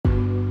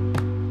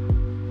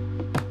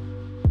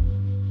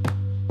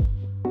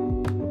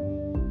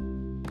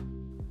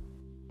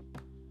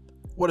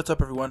What is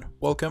up, everyone?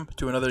 Welcome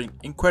to another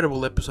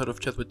incredible episode of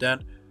Chat with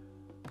Dan.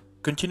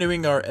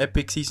 Continuing our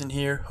epic season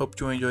here. Hope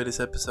you enjoyed this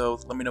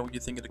episode. Let me know what you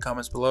think in the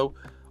comments below.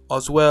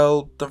 As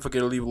well, don't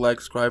forget to leave a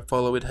like, subscribe,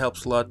 follow. It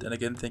helps a lot. And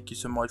again, thank you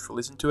so much for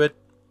listening to it.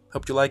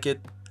 Hope you like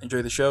it.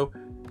 Enjoy the show.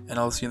 And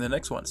I'll see you in the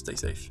next one. Stay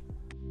safe.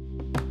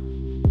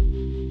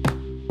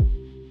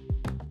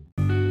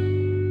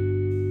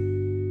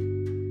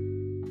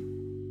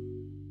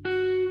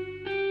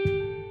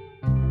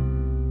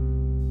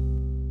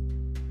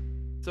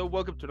 So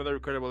welcome to another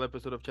incredible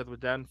episode of Chat with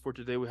Dan. For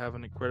today, we have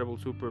an incredible,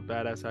 super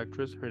badass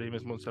actress. Her name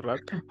is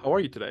Montserrat. How are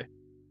you today?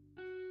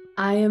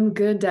 I am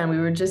good, Dan. We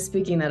were just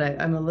speaking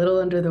that I'm a little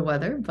under the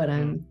weather, but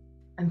I'm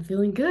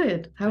feeling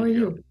good. How are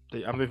you?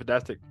 I'm doing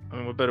fantastic. I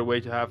mean, what better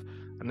way to have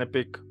an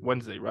epic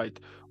Wednesday, right?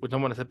 With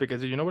someone as epic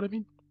as you know what I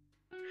mean?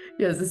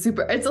 Yes,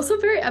 it's also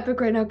very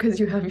epic right now because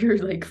you have your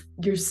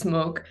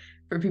smoke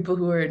for people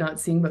who are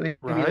not seeing but maybe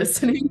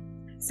listening.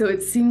 So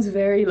it seems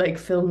very like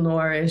film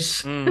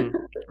noirish.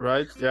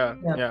 Right? Yeah.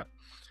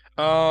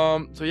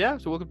 So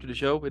welcome to the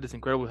show. It is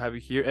incredible to have you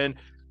here. And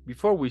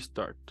before we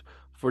start,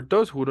 for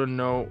those who don't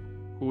know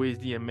who is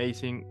the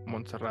amazing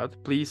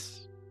Montserrat,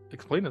 please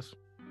explain us.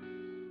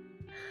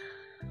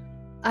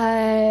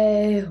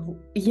 Hi.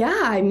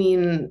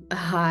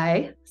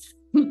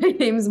 My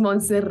name's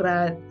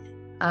Montserrat.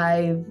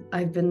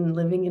 I've been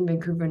living in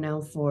Vancouver now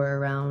for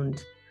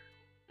around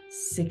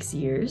 6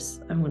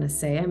 years, I want to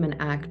say. I'm an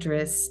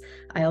actress.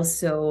 I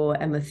also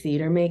am a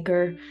theater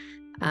maker.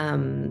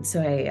 So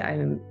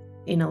I'm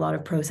in a lot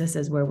of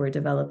processes where we're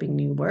developing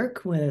new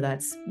work, whether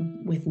that's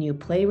with new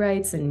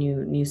playwrights and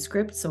new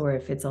scripts, or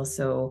if it's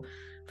also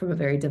from a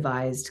very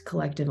devised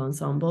collective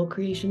ensemble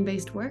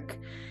creation-based work.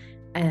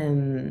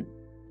 I'm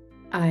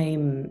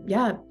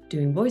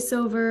doing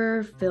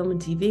voiceover, film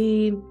and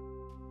TV,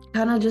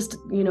 kind of just,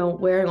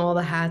 wearing all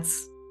the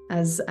hats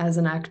as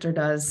an actor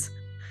does.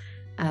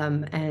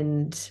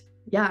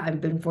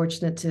 I've been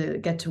fortunate to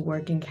get to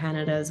work in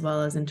Canada as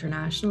well as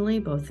internationally,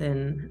 both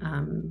in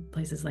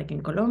places like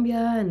in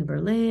Colombia and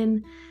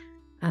Berlin,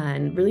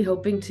 and really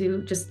hoping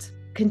to just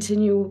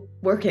continue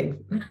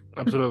working.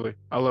 Absolutely.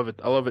 I love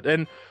it.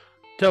 And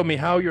tell me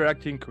how your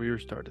acting career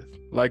started.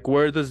 Like,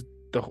 where does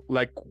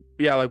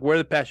where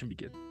the passion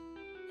begin?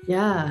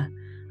 Yeah.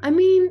 I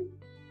mean,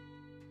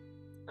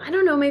 I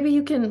don't know, maybe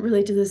you can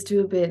relate to this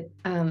too a bit,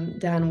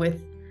 Dan,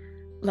 with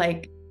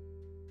like,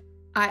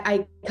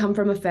 I come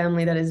from a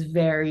family that is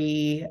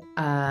very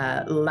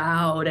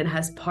loud and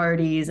has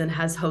parties and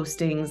has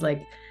hostings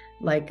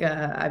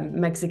I'm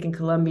Mexican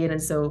Colombian,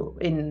 and so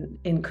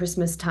in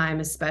Christmas time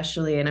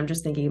especially, and I'm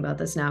just thinking about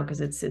this now because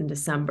it's in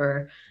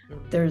December,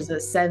 there's a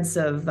sense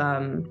of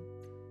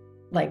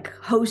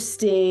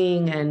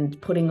hosting and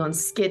putting on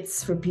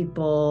skits for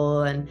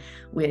people, and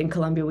in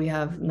Colombia we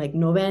have like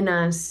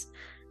novenas,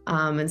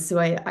 and so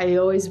I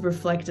always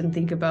reflect and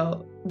think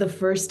about the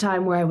first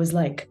time where I was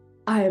like,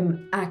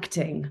 I'm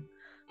acting,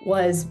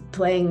 was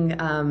playing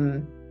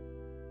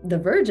the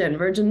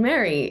Virgin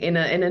Mary in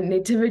a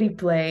nativity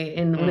play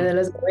in Una de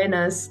las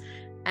Buenas,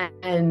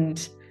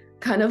 and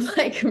kind of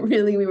like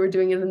really we were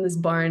doing it in this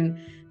barn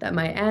that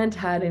my aunt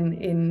had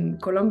in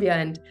Colombia,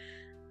 and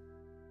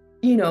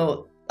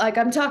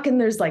I'm talking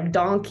there's like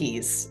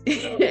donkeys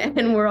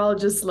and we're all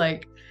just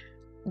like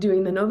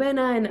doing the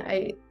novena,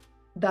 and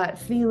that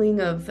feeling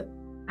of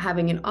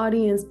having an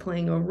audience,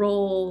 playing a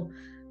role,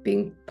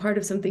 being part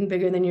of something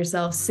bigger than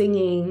yourself,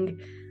 singing.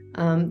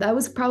 That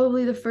was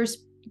probably the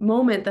first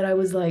moment that I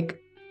was like,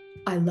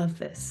 I love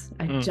this.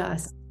 I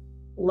just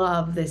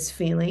love this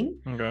feeling.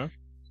 Okay.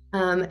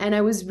 And I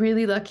was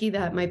really lucky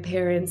that my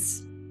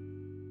parents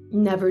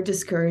never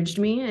discouraged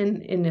me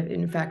and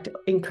in fact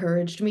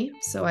encouraged me.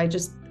 So I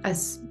just,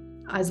 as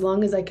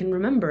long as I can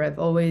remember, I've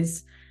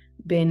always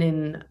been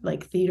in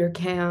like theater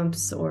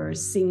camps or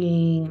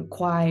singing,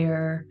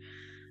 choir.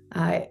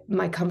 I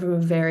come from a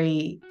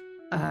very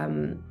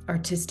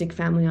artistic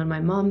family on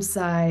my mom's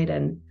side,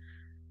 and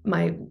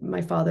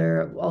my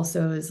father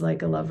also is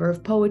like a lover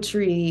of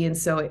poetry, and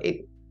so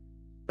it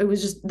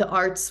was just the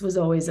arts was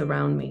always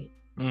around me.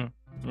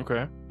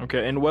 Okay.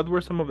 And what were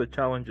some of the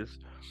challenges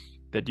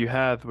that you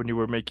had when you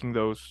were making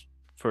those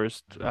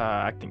first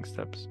acting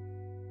steps?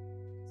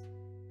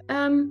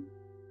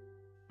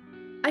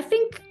 I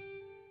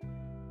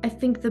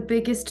think the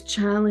biggest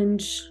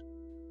challenge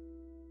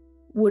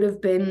would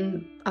have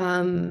been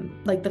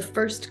the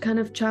first kind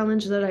of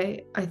challenge that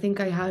I think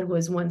I had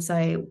was once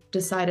I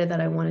decided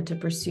that I wanted to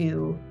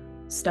pursue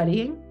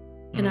studying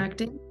in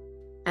acting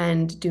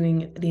and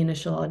doing the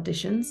initial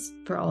auditions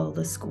for all of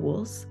the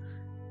schools,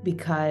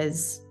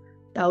 because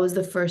that was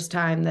the first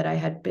time that I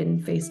had been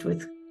faced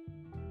with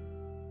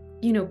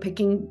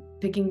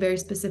picking very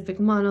specific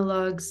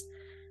monologues,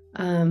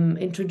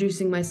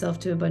 introducing myself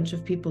to a bunch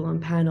of people on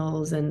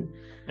panels, and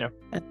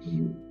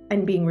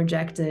being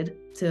rejected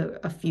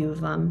to a few of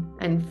them,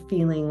 and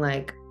feeling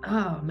like,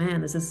 oh man,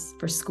 this is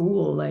for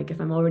school. Like, if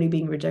I'm already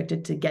being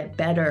rejected to get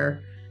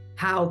better,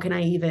 how can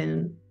I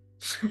even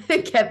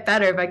get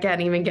better if I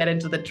can't even get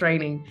into the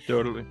training?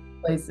 Totally.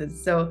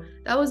 places. So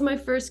that was my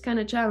first kind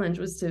of challenge,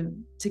 was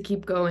to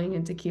keep going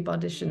and to keep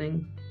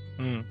auditioning.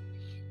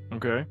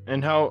 Okay.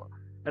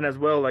 And as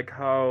well, like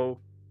how,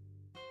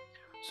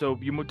 so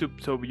you moved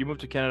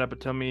to Canada, but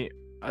tell me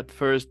at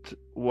first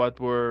what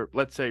were,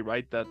 let's say,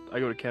 right, that I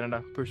go to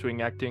Canada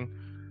pursuing acting.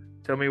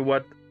 Tell me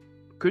what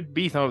could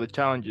be some of the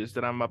challenges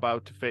that I'm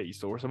about to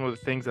face, or some of the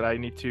things that I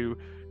need to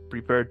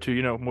prepare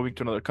to, moving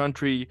to another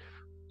country,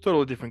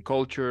 totally different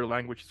culture,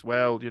 language as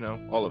well,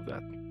 all of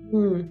that.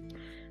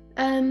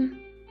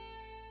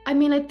 I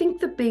mean, I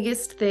think the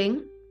biggest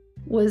thing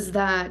was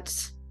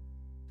that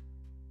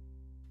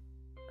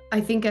I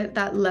think at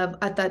that level,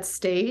 at that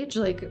stage,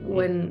 like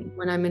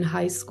when I'm in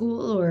high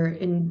school or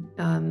in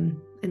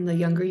the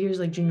younger years,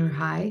 like junior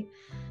high,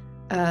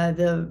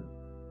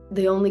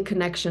 the only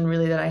connection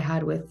really that I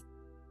had with,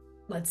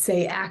 let's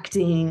say,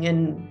 acting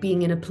and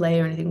being in a play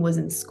or anything was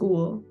in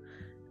school.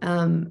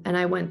 And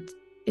I went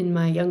in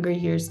my younger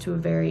years to a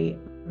very,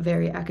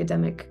 very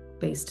academic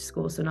based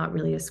school, so not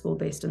really a school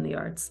based in the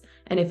arts.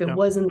 And if it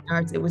was in the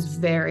arts, it was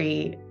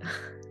very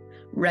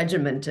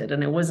regimented,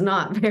 and it was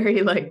not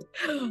very like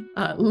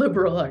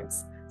liberal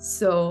arts.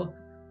 So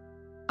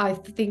I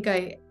think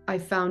I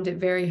found it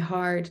very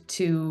hard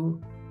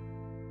to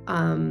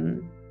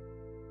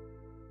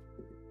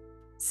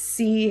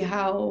see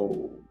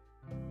how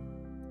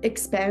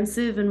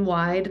expansive and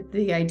wide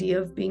the idea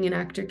of being an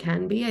actor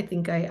can be. I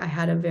think I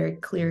had a very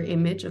clear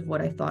image of what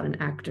I thought an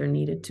actor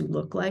needed to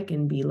look like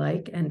and be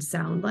like and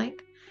sound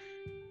like.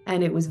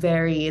 And it was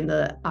very in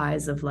the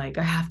eyes of like,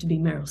 I have to be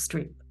Meryl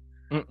Streep.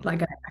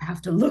 Like I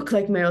have to look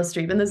like Meryl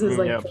Streep. And this is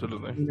like,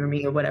 absolutely, or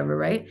me or whatever,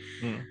 right?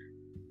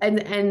 And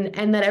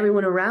that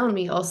everyone around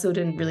me also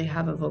didn't really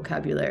have a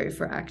vocabulary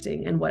for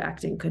acting and what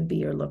acting could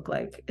be or look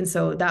like. And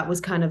so that was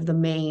kind of the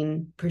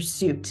main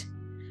pursuit.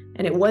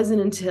 And it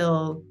wasn't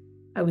until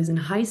I was in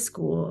high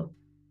school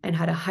and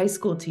had a high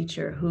school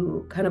teacher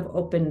who kind of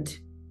opened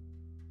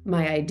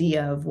my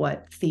idea of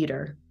what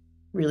theater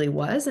really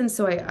was. And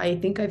so I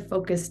think I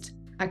focused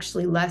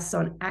actually less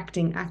on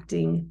acting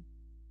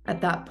at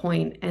that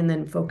point, and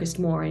then focused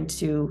more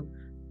into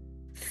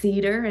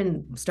theater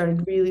and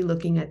started really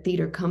looking at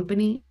theater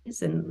companies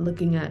and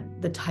looking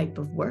at the type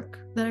of work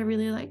that I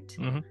really liked.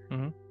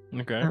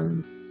 Okay.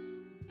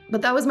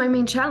 But that was my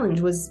main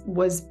challenge,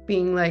 was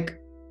being like,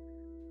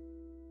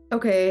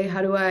 okay,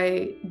 how do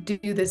I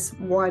do this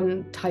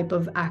one type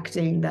of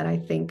acting that I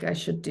think I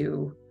should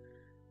do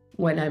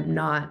when I'm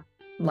not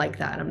like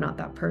that? I'm not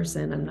that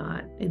person. I'm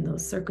not in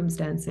those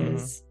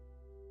circumstances.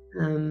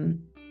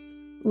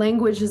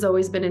 Language has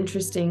always been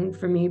interesting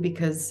for me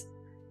because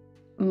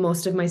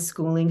most of my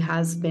schooling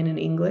has been in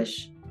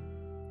English.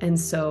 And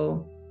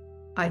so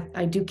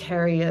I do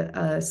carry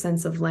a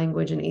sense of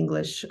language and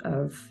English,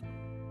 of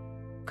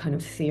kind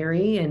of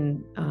theory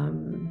and,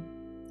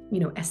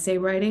 essay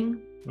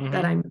writing,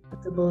 that I'm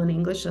comfortable in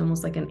English,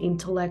 almost like an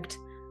intellect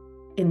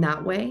in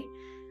that way.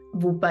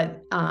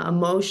 But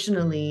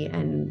emotionally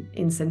and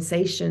in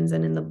sensations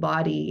and in the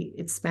body,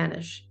 it's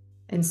Spanish.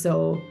 And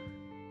so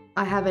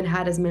I haven't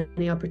had as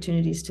many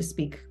opportunities to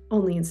speak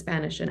only in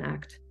Spanish and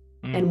act.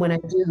 And when I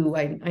do,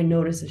 I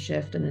notice a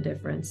shift and a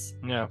difference.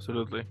 Yeah,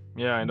 absolutely.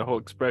 Yeah, and the whole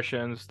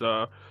expressions,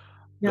 the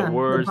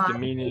words, the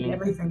meaning,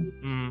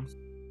 everything.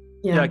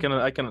 Yeah, I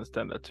can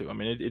understand that too. I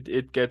mean,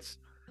 it gets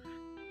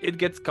I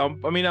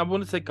mean, I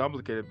wouldn't say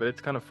complicated, but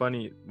it's kind of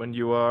funny when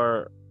you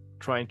are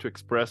trying to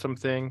express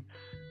something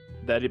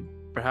that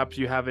perhaps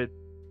you have it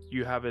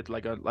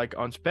like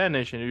on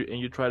Spanish, and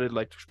you try to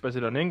like express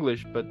it on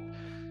English, but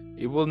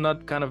it will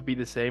not kind of be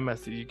the same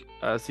as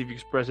if you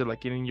express it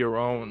like in your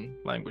own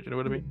language. You know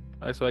what I mean?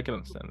 So I can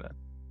understand that.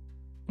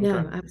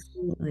 Yeah,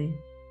 absolutely.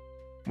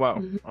 Wow.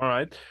 All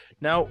right.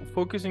 Now,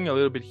 focusing a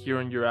little bit here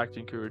on your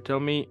acting career, tell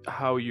me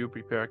how you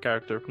prepare a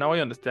character. Now, I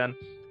understand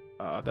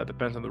that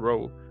depends on the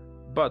role,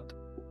 but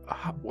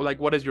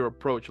what is your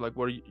approach? Like,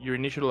 what are your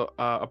initial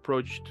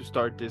approach to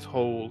start this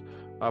whole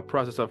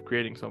process of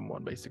creating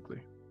someone, basically?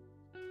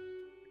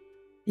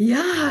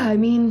 Yeah, I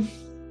mean,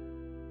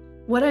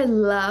 what I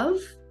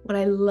love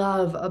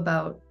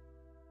about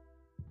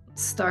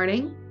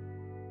starting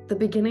the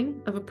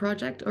beginning of a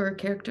project or a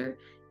character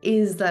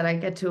is that I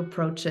get to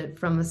approach it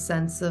from a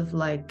sense of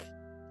like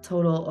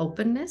total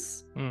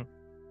openness.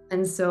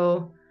 And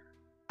so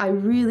I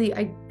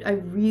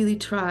really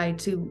try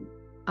to,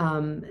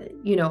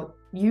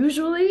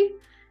 usually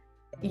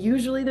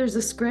there's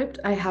a script.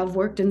 I have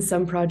worked in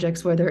some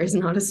projects where there is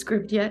not a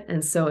script yet.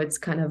 And so it's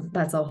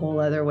that's a whole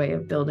other way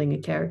of building a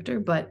character.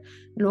 But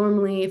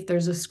normally if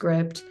there's a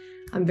script,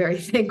 I'm very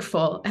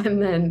thankful. And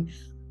then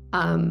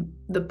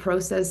the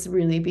process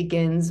really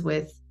begins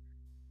with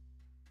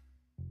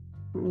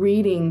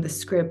reading the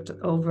script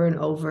over and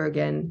over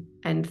again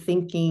and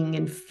thinking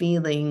and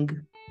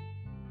feeling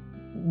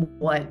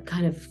what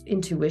kind of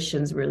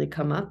intuitions really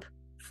come up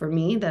for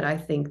me that I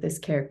think this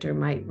character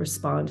might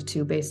respond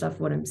to based off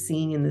what I'm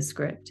seeing in the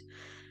script.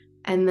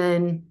 And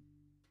then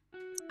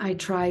I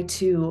try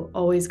to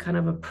always kind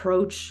of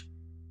approach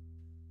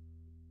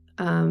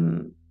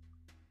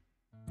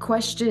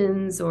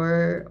questions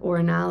or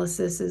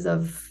analyses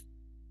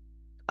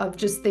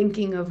just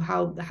thinking of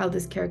how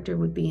this character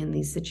would be in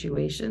these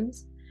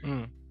situations.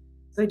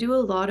 So I do a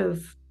lot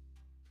of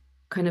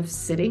kind of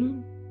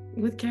sitting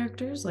with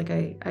characters. Like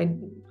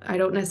I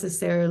don't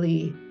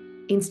necessarily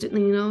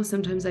instantly know.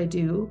 Sometimes I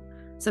do.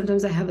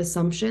 Sometimes I have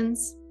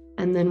assumptions,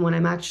 and then when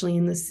I'm actually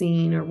in the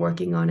scene or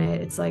working on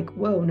it, it's like,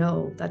 whoa,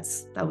 no,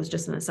 that was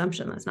just an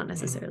assumption. That's not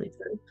necessarily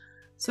true.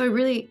 So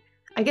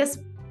I guess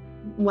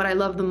what I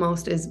love the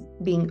most is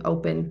being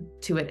open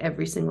to it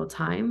every single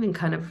time and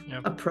kind of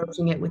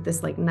approaching it with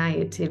this like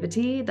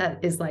naivety that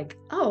is like,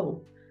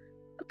 oh,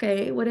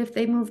 okay, what if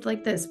they moved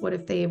like this? What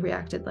if they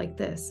reacted like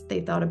this?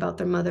 They thought about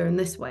their mother in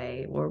this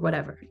way or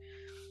whatever.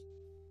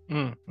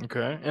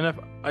 Okay. And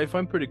I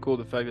find pretty cool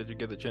the fact that you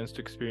get the chance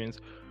to experience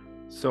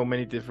so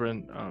many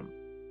different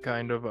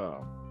kind of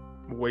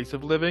ways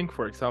of living.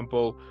 For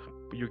example,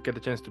 you get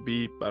the chance to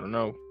be, I don't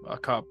know, a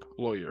cop,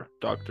 lawyer,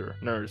 doctor,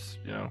 nurse,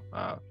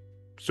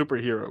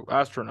 superhero,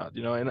 astronaut,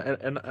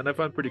 and I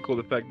find pretty cool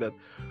the fact that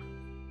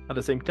at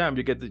the same time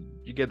you get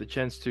the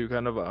chance to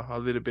kind of a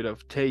little bit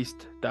of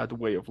taste that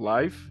way of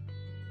life.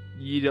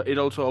 It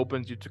also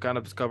opens you to kind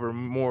of discover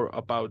more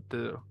about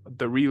the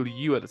real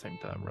you at the same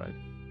time, right?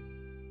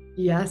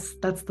 Yes,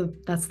 that's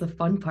the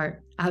fun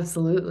part.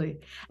 Absolutely.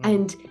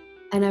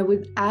 And I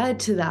would add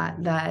to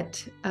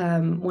that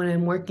when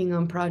I'm working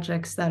on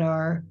projects that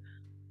are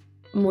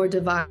more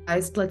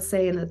devised, let's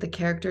say, and that the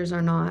characters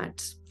are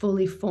not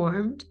fully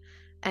formed,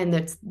 and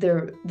that's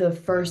the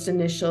first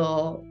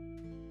initial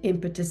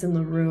impetus in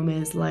the room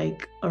is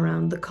like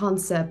around the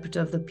concept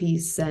of the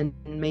piece, and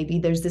maybe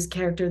there's this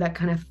character that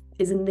kind of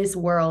is in this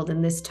world,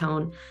 in this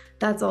tone.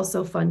 That's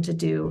also fun to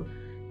do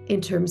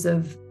in terms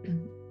of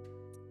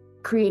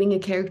creating a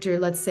character,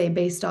 let's say,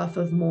 based off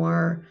of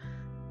more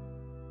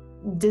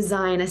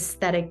design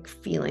aesthetic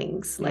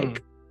feelings,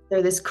 like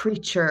they're this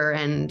creature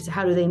and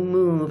how do they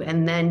move,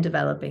 and then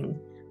developing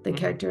the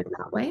character in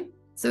that way.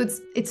 So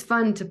it's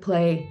fun to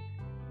play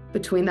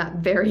between that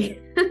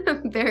very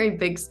very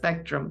big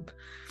spectrum.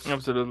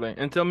 Absolutely.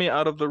 And tell me,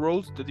 out of the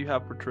roles that you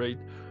have portrayed,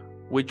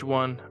 which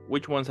ones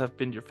have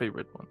been your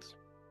favorite ones,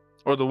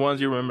 or the ones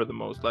you remember the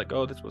most, like,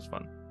 oh, this was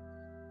fun?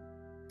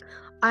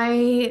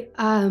 I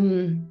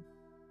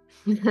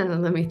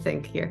let me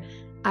think here.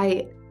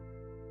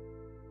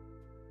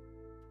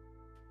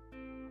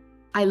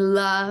 I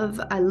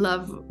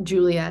love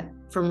Juliet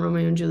from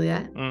Romeo and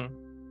Juliet.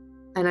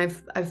 And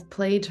I've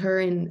played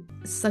her in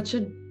such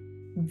a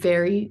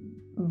very,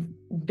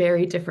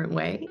 very different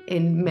way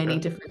in many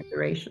different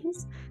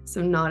iterations.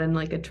 So not in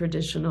like a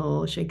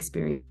traditional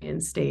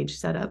Shakespearean stage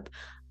setup.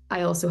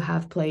 I also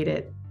have played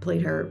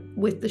her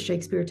with the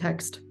Shakespeare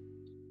text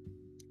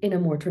in a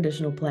more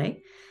traditional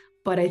play.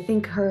 But I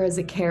think her as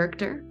a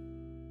character,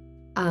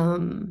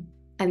 and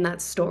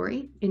that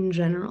story in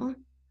general,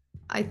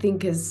 I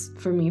think has,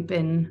 for me,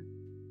 been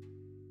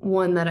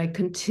one that I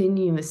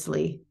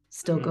continuously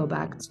still go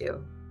back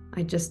to.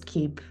 I just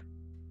keep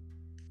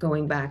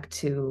going back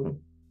to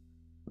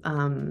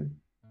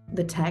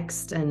the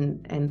text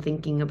and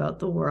thinking about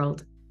the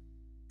world.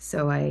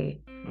 So I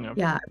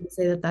would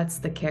say that that's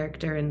the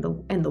character and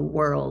the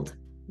world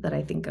that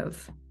I think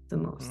of the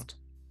most.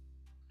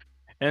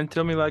 And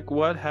tell me, like,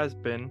 what has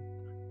been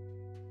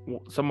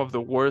some of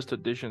the worst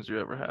auditions you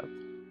ever had?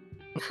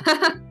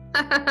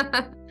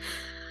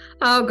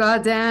 Oh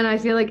God, Dan, I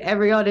feel like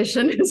every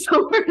audition is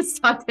the worst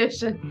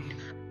audition.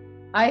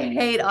 I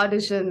hate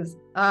auditions.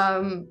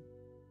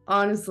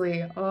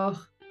 Honestly,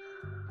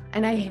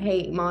 and I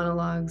hate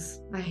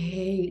monologues. I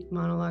hate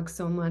monologues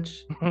so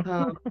much.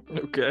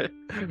 Okay.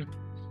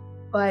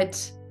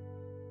 But,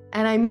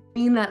 and I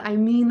mean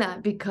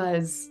that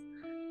because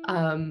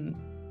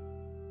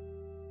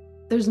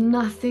there's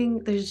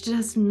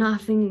just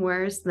nothing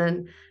worse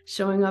than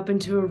showing up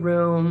into a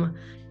room,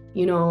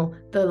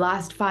 the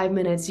last 5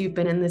 minutes you've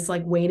been in this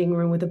like waiting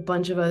room with a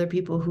bunch of other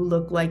people who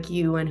look like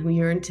you and who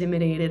you're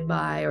intimidated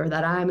by, or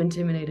that I'm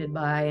intimidated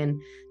by, and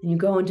you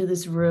go into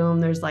this room,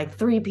 there's like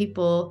 3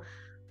 people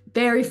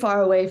very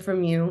far away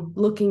from you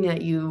looking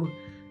at you,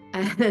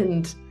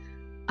 and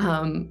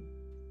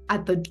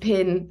at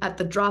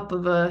the drop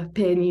of a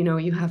pin,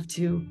 you have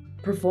to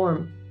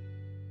perform.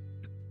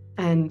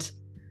 And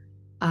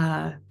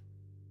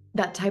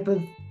that type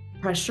of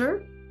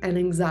pressure and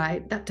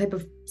anxiety, that type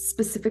of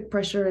specific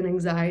pressure and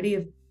anxiety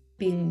of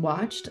being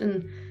watched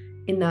and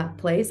in that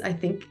place, I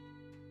think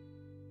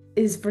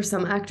is for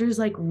some actors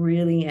like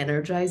really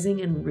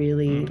energizing and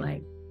really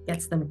like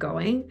gets them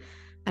going.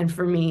 And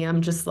for me,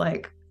 I'm just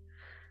like,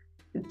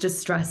 it just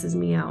stresses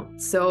me out.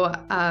 So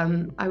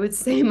I would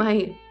say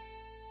my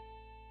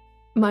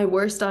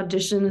worst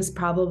audition is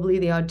probably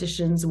the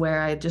auditions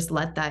where I just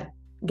let that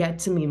get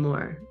to me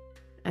more.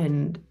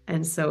 And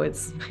so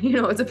it's,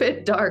 it's a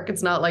bit dark.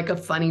 It's not like a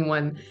funny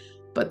one,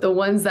 but the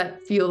ones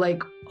that feel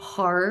like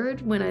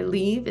hard when I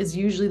leave is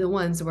usually the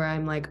ones where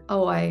I'm like,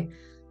 oh, I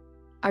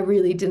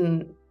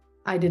didn't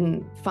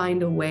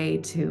find a way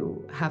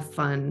to have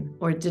fun,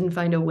 or didn't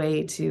find a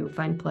way to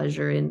find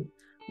pleasure in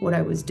what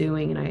I was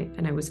doing.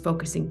 And I was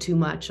focusing too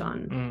much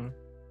on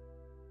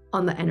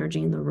on the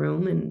energy in the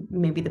room and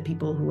maybe the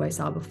people who I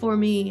saw before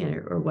me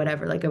or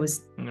whatever. Like I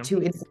was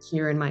too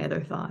insecure in my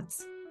other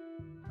thoughts.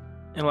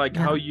 And like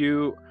how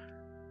you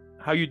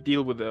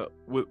deal with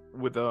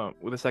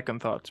the second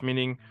thoughts,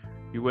 meaning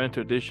you went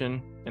to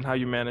audition, and how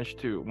you manage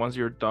to, once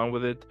you're done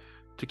with it,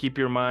 to keep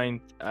your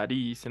mind at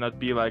ease and not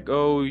be like,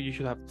 oh, you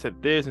should have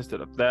said this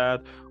instead of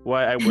that.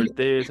 Why I word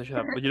this? I should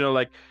have,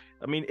 like,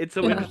 I mean, it's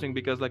so interesting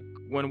because like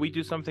when we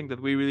do something that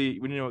we really,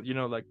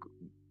 like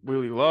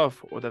really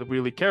love or that we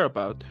really care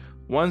about,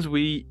 once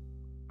we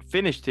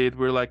finished it,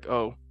 we're like,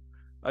 oh,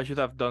 I should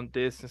have done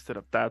this instead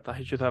of that.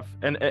 I should have,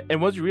 and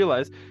once you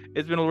realize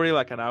it's been already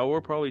like an hour,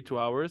 probably 2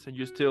 hours, and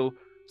you're still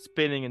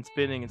spinning and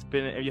spinning and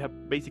spinning, and you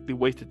have basically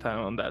wasted time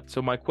on that.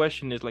 So my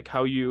question is like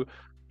how you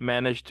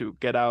manage to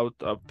get out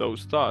of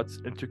those thoughts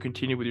and to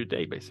continue with your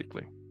day,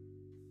 basically.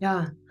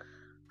 Yeah,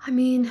 I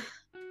mean,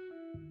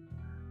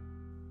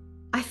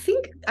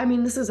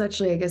 this is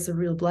actually, I guess, a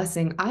real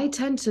blessing. I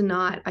tend to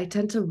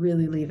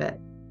really leave it.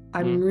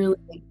 I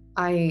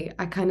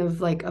kind of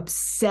like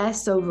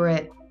obsess over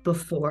it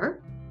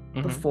before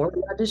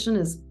the audition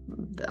is,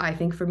 I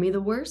think, for me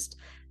the worst.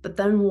 But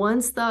then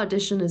once the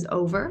audition is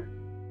over,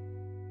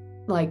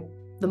 like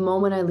the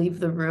moment I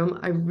leave the room,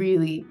 I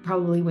really,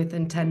 probably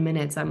within 10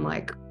 minutes, I'm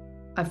like,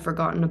 I've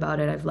forgotten about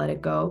it. I've let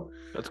it go.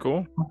 That's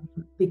cool.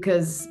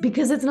 Because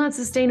it's not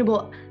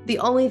sustainable. The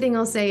only thing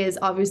I'll say is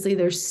obviously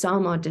there's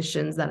some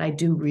auditions that I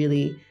do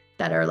really,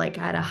 that are like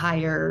at a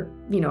higher,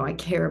 I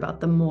care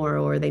about them more,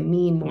 or they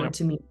mean more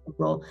to me.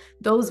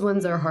 Those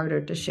ones are harder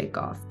to shake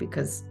off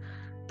because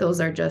those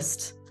are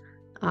just,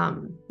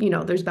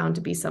 there's bound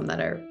to be some that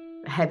are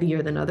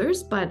heavier than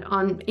others. But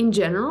in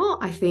general,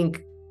 I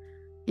think,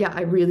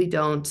 I really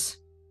don't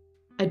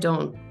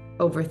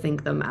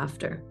overthink them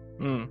after.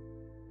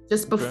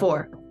 Just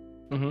before.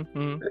 I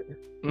can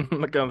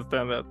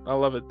understand that. I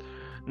love it.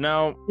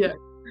 Now,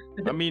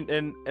 I mean,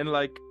 and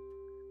like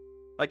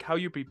how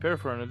you prepare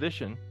for an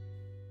audition,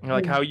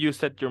 like how you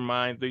set your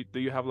mind. Do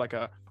you have like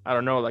a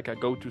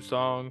go-to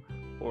song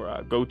or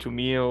a go-to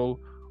meal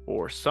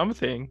or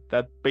something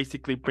that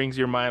basically brings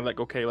your mind like,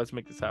 okay, let's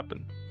make this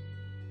happen?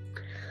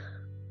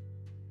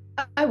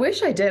 I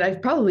wish I did.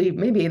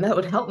 Maybe that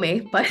would help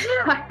me, but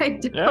I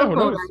don't. Yeah, who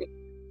knows?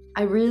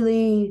 I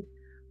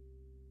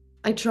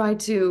try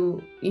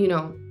to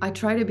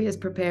be as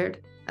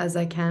prepared as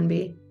I can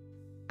be.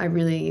 I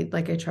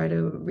try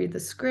to read the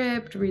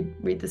script,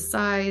 read the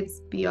sides,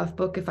 be off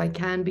book if I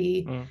can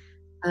be.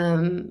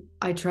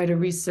 I try to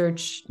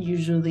research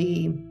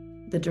usually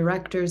the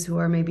directors who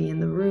are maybe in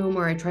the room,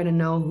 or I try to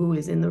know who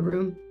is in the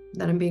room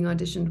that I'm being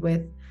auditioned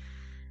with.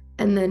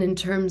 And then in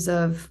terms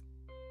of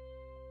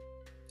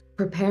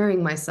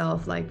preparing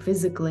myself, like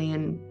physically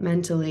and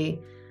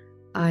mentally,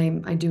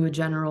 I do a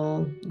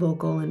general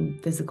vocal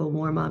and physical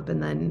warm-up,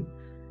 and then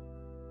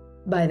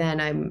by then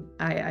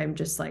I'm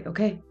just like,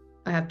 okay,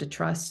 I have to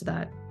trust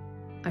that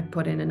I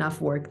put in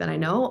enough work that I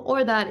know,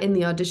 or that in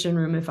the audition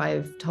room, if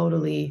I've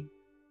totally,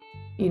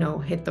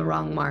 hit the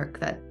wrong mark,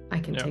 that I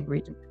can take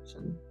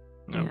redirection.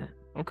 Yeah.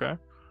 Okay.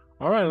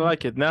 All right, I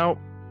like it. Now,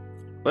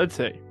 let's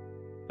say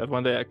that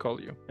one day I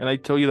call you and I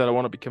tell you that I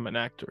want to become an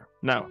actor.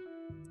 Now,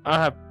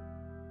 I have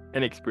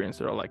any experience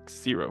that are like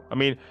zero. I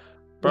mean,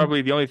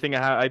 probably the only thing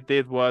I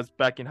did was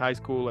back in high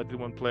school, I did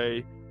one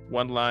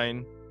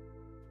line,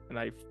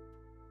 and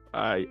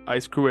I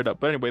screw it up.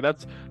 But anyway,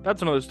 that's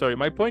another story.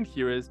 My point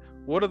here is,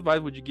 what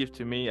advice would you give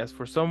to me as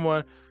for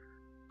someone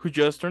who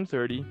just turned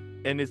 30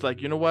 and is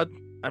like, you know what,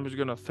 I'm just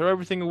gonna throw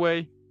everything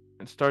away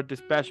and start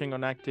dispatching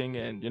on acting,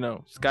 and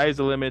sky's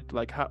the limit.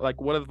 Like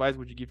what advice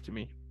would you give to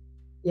me?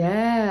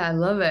 Yeah, I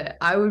love it.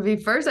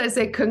 I'd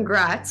say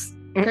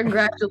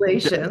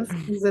congratulations,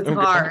 because it's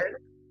hard.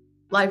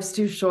 Life's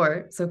too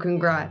short, so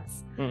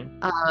congrats.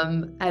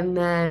 And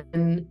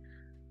then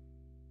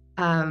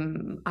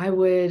I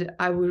would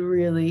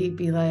really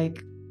be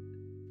like,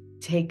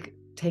 take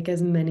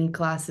as many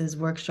classes,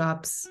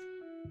 workshops,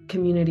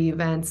 community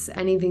events,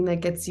 anything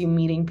that gets you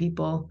meeting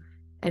people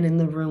and in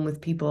the room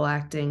with people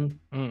acting.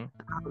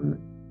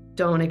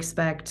 Don't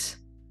expect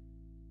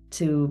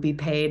to be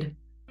paid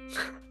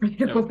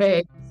right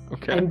away.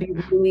 Okay. And be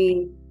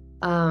really,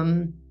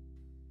 I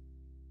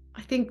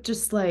think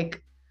just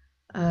like,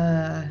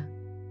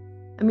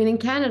 in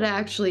Canada,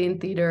 actually, in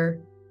theater,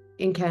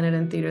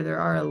 there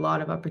are a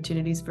lot of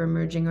opportunities for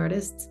emerging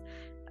artists.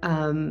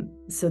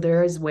 So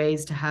there is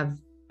ways to have,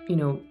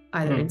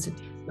 either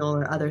institutional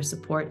or other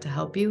support to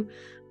help you.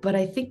 But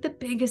I think the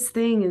biggest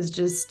thing is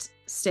just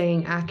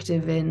staying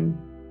active in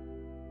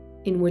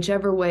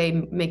whichever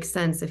way makes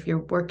sense. If you're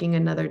working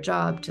another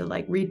job, to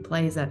like read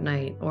plays at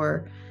night,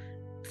 or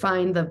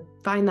find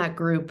that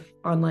group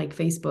on like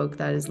Facebook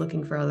that is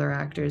looking for other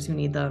actors who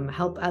need them,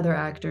 help other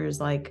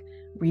actors like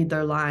read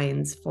their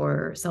lines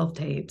for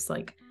self-tapes.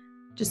 Like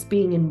just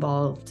being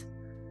involved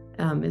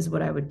is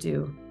what I would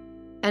do.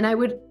 And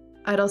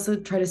I'd also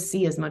try to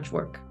see as much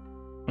work.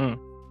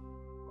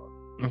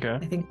 Okay.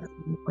 I think that's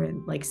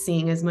important, like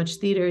seeing as much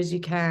theater as you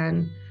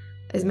can,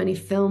 as many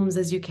films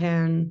as you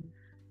can,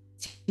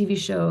 TV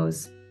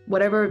shows,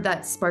 whatever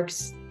that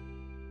sparks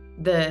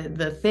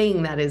the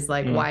thing that is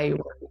like Mm. why you're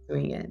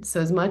doing it.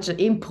 So as much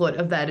input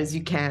of that as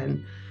you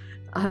can,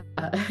 I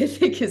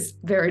think is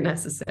very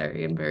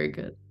necessary and very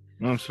good.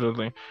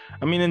 Absolutely.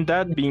 I mean, and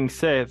that being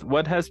said,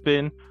 what has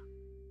been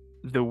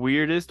the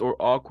weirdest or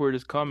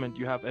awkwardest comment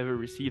you have ever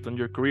received on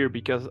your career?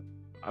 Because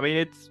I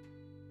mean,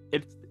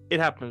 it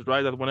happens,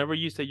 right? That whenever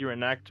you say you're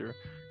an actor,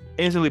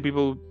 instantly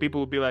people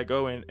will be like,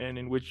 oh, and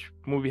in which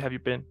movie have you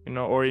been, you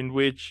know, or in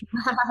which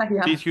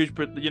Yeah. these huge,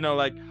 you know,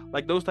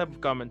 like those type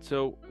of comments.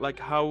 So like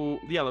how,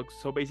 yeah, look,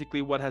 so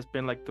basically what has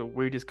been like the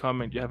weirdest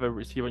comment you have ever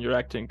received on your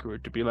acting career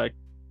to be like,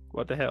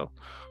 what the hell?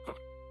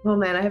 Oh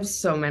man, I have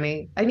so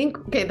many. I think,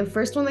 okay, the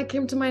first one that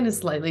came to mind is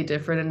slightly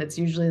different, and it's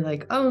usually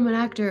like, oh, I'm an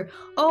actor.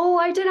 Oh,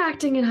 I did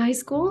acting in high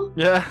school.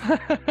 Yeah.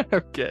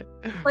 Okay.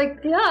 Like,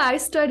 yeah, I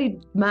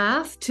studied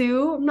math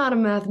too. I'm not a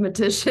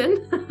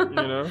mathematician. You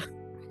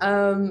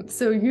know.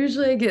 So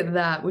usually I get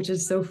that, which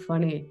is so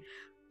funny.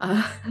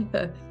 And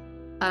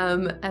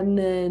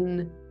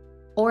then,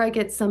 or I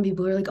get some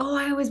people who are like, oh,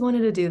 I always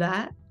wanted to do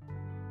that.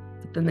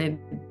 But then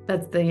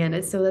that's the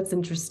end. So that's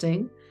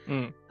interesting.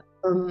 Mm.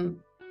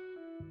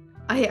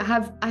 I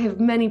have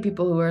many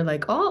people who are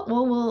like, oh,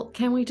 well,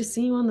 can't wait to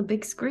see you on the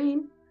big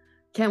screen.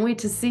 Can't wait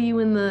to see you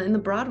in the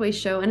Broadway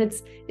show. And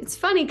it's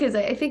funny because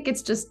I think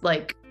it's just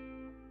like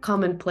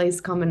commonplace,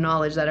 common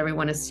knowledge that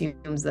everyone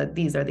assumes that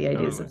these are the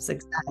ideas of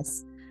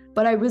success.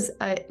 But I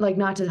like,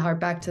 not to harp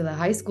back to the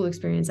high school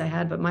experience I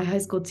had, but my high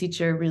school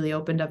teacher really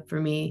opened up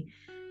for me.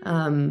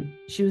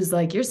 She was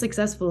like, you're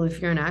successful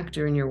if you're an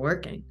actor and you're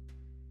working.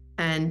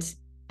 And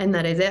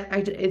that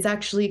it's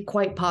actually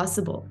quite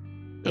possible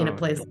in a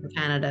place like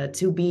Canada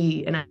to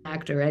be an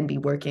actor and be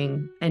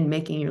working and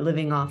making your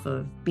living off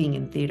of being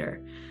in theater.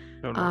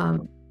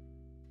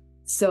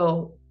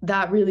 So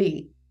that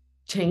really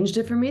changed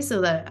it for me,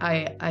 so that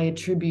I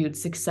attribute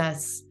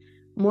success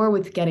more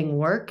with getting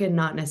work and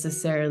not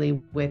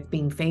necessarily with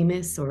being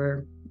famous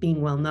or being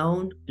well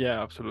known.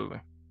 Yeah, absolutely.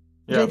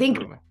 Which I think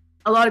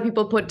a lot of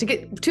people put two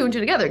and two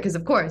together, because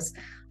of course.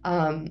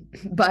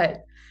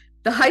 But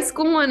the high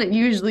school one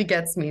usually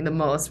gets me the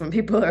most, when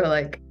people are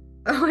like,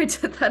 oh, I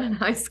did that in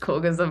high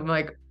school, because I'm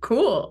like,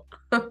 cool.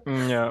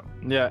 Yeah.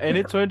 And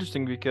it's so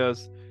interesting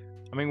because,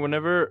 I mean,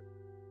 whenever,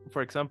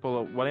 for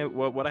example, what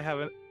I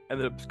have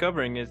ended up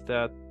discovering is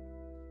that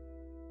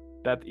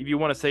if you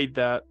want to say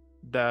that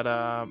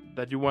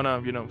you want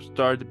to, you know,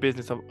 start the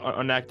business of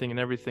on acting and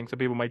everything, some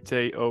people might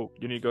say, oh,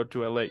 you need to go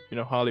to LA, you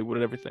know, Hollywood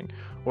and everything.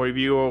 Or if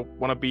you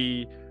want to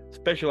be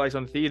specialized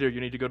on theater,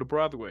 you need to go to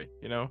Broadway,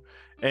 you know.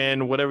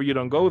 And whatever you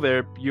don't go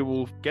there, you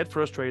will get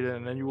frustrated,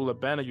 and then you will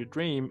abandon your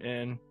dream.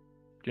 And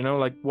you know,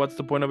 like, what's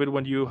the point of it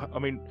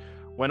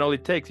when all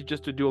it takes is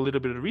just to do a little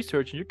bit of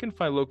research, and you can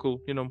find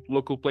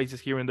local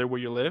places here and there where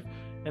you live,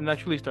 and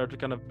actually start to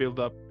kind of build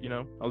up, you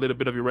know, a little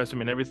bit of your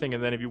resume and everything.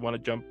 And then if you want to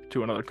jump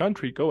to another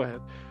country, go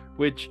ahead.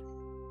 Which,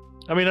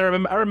 I mean,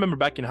 I remember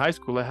back in high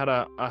school, I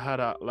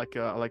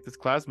had this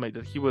classmate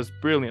that he was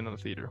brilliant on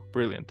the theater,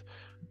 brilliant.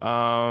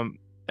 And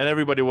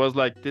everybody was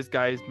like, this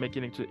guy is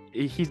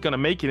he's gonna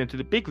make it into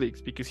the big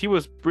leagues because he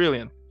was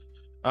brilliant.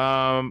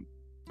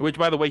 Which,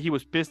 by the way, he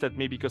was pissed at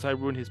me because I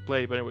ruined his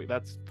play. But anyway,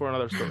 that's for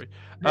another story.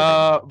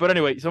 But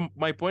anyway, so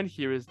my point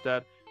here is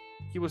that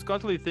he was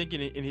constantly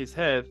thinking in his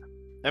head.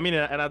 I mean,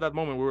 and at that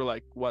moment, we were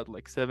like,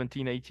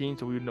 17, 18,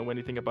 so we didn't know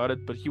anything about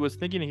it. But he was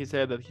thinking in his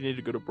head that he needed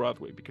to go to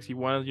Broadway because he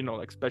wanted, you know,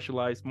 like,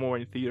 specialize more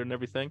in theater and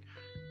everything.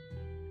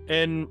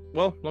 And,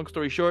 well, long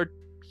story short,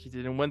 he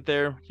didn't went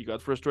there. He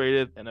got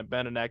frustrated and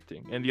abandoned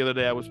acting. And the other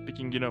day, I was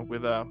speaking, you know,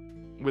 with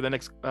an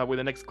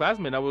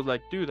ex-classmate. I was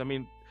like, dude, I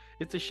mean,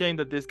 it's a shame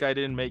that this guy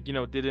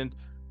didn't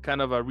kind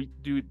of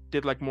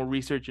did like more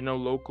research, you know,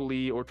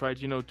 locally, or tried,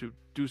 you know, to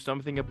do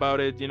something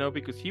about it, you know,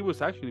 because he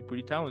was actually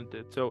pretty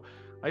talented. So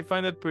I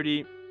find that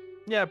pretty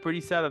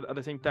sad at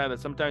the same time, that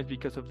sometimes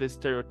because of this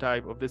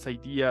stereotype, of this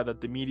idea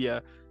that the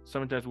media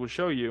sometimes will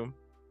show you,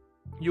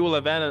 you will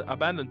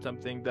abandon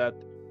something that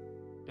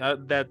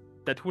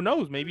who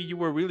knows, maybe you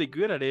were really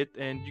good at it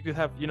and you could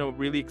have, you know,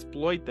 really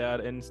exploit that.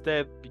 And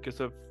instead,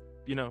 because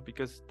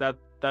that's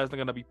not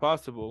going to be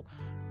possible,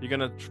 you're going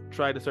to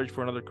try to search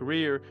for another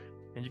career,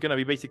 and you're going to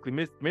be basically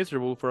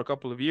miserable for a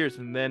couple of years.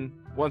 And then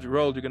once you're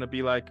old, you're going to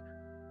be like,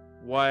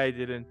 why I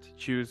didn't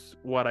choose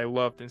what I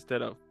loved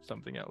instead of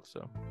something else.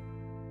 So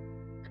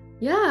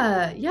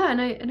yeah.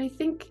 And I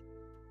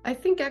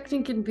think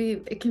acting can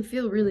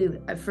feel really,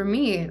 for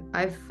me,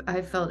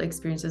 I've felt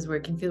experiences where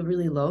it can feel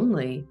really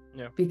lonely.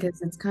 Yeah.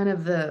 Because it's kind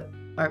of the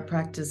art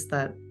practice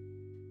that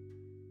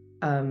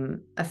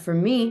for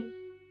me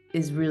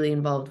is really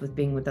involved with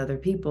being with other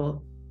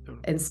people.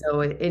 And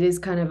so it is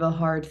kind of a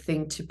hard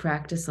thing to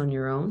practice on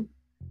your own.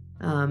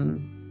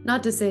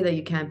 Not to say that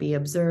you can't be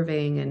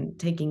observing and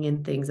taking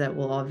in things that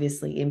will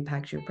obviously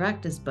impact your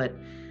practice, but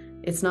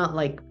it's not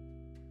like,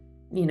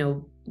 you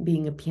know,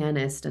 being a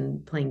pianist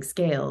and playing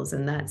scales,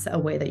 and that's a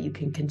way that you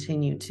can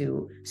continue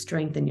to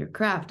strengthen your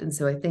craft. And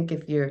so I think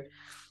if you're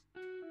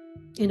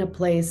in a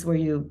place where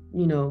you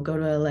know, go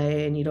to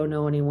LA and you don't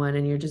know anyone,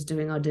 and you're just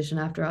doing audition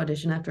after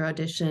audition after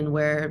audition,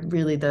 where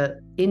really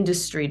the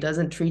industry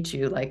doesn't treat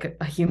you like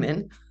a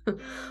human,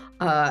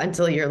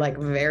 until you're like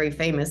very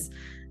famous.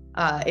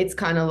 It's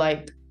kind of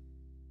like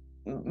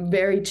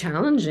very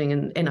challenging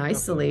and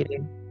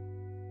isolating,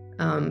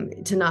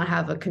 to not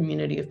have a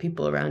community of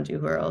people around you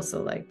who are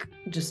also like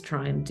just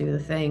trying to do the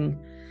thing.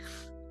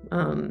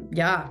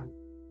 Yeah.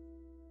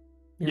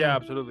 Yeah,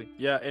 absolutely.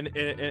 Yeah,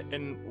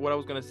 and what I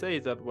was gonna say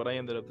is that what I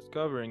ended up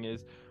discovering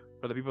is,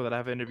 for the people that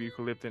I've interviewed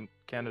who lived in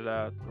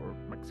Canada or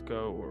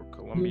Mexico or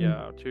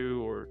Colombia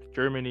too, or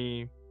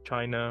Germany,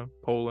 China,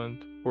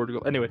 Poland,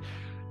 Portugal. Anyway,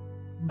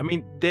 I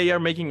mean, they are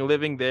making a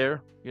living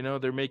there. You know,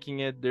 they're making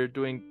it. They're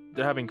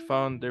having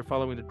fun. They're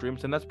following their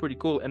dreams, and that's pretty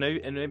cool. And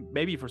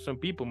maybe for some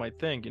people might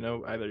think, you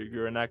know, either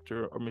you're an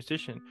actor or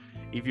musician,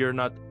 if you're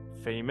not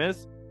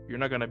famous, you're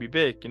not gonna be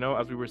big, you know,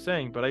 as we were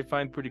saying. But I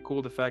find pretty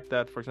cool the fact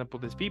that, for example,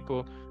 these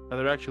people that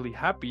are actually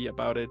happy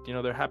about it. You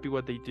know, they're happy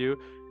what they do,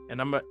 and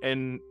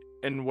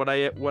what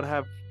I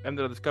have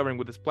ended up discovering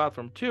with this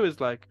platform too is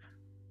like,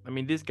 I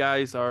mean, these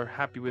guys are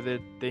happy with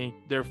it.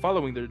 They're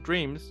following their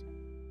dreams,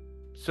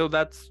 so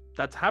that's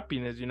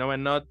happiness, you know,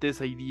 and not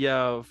this idea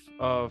of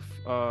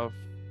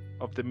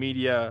the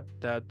media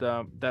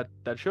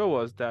that show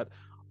us that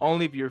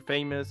only if you're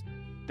famous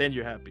then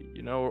you're happy,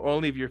 you know, or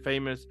only if you're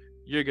famous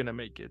you're gonna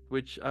make it,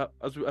 which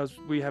as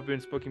we have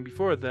been speaking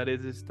before, that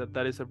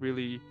is a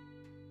really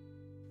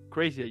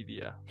crazy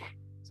idea.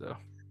 So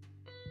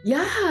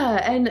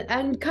Yeah,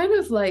 and kind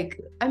of like,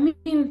 I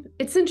mean,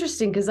 it's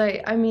interesting because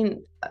I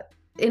mean,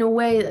 in a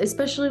way,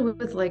 especially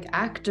with like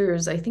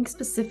actors, I think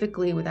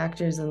specifically with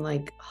actors in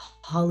like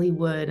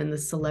Hollywood and the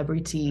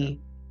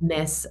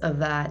celebrity-ness of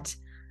that,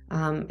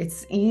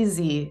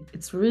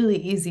 it's really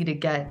easy to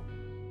get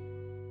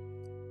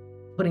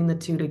putting the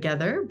two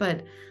together.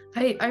 But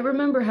I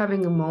remember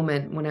having a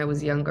moment when I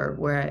was younger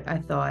where I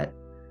thought,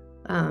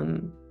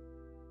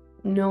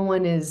 no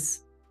one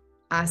is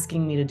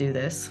asking me to do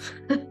this,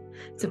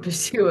 to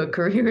pursue a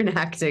career in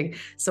acting,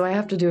 so I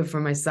have to do it for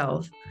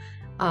myself.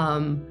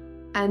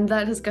 And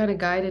that has kind of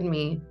guided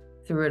me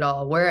through it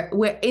all, where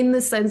in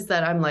the sense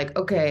that I'm like,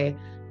 okay,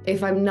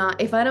 if I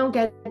don't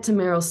get to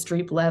Meryl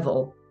Streep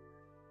level,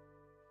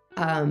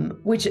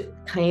 which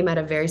came at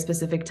a very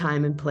specific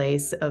time and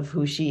place of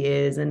who she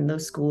is and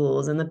those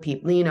schools and the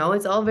people, you know,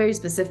 it's all very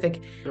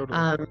specific.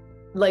 totally.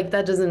 Like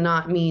that does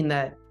not mean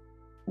that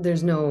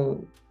there's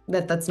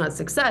that's not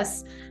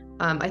success.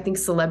 I think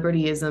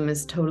celebrityism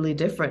is totally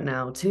different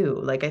now too.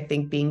 Like I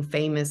think being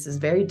famous is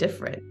very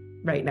different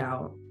right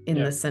now in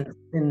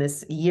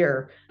this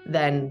year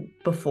than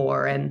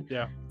before, and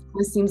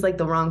this seems like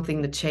the wrong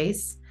thing to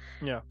chase.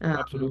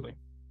 Absolutely.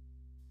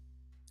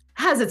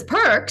 Has its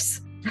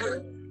perks.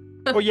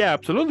 Oh yeah,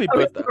 absolutely.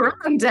 But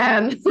wrong,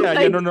 Dan.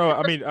 No.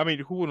 I mean,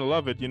 who wouldn't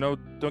love it? You know,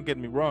 don't get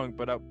me wrong.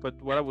 But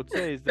what I would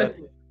say is that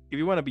if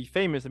you want to be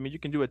famous, I mean, you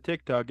can do a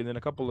TikTok, and in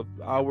a couple of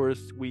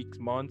hours, weeks,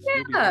 months,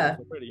 you'll be famous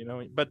already. You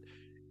know, but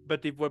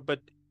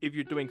if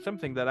you're doing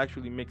something that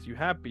actually makes you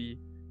happy,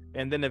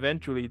 and then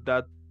eventually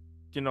that,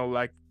 you know,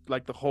 like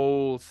the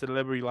whole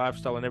celebrity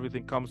lifestyle and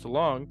everything comes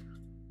along,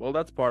 well,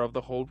 that's part of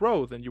the whole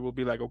road, and you will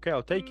be like, okay,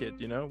 I'll take it.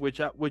 You know,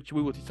 which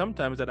we will see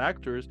sometimes that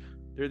actors,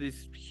 they're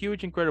these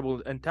huge,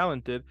 incredible, and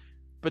talented,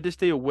 but they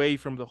stay away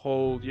from the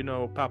whole, you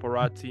know,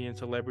 paparazzi and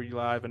celebrity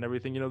life and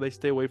everything. You know, they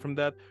stay away from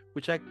that,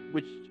 which I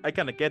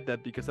kind of get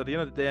that, because at the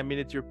end of the day, I mean,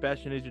 it's your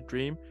passion, it's your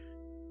dream,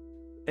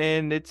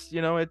 and it's,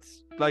 you know,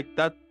 it's like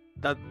that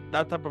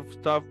type of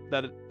stuff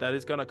that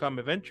is gonna come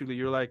eventually.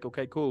 You're like,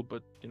 okay, cool,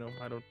 but you know,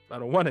 I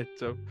don't want it.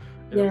 So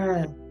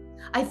yeah.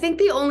 I think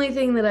the only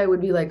thing that I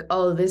would be like,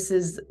 oh, this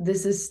is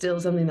still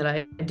something that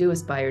I do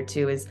aspire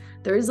to, is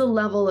there is a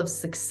level of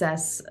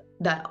success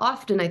that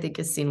often I think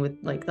is seen with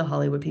like the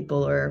Hollywood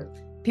people or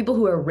people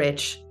who are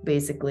rich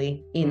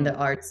basically in the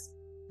arts,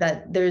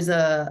 that there's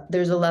a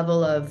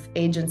level of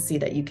agency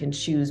that you can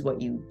choose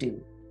what you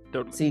do.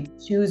 Totally. So you can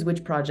choose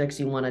which projects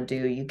you want to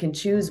do. You can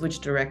choose which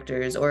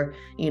directors, or,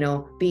 you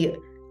know, be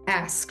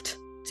asked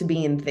to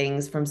be in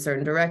things from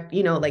certain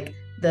you know, like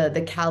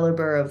the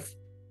caliber of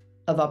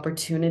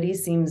opportunity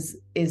is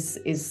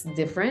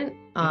different.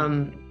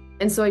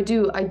 And so I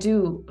do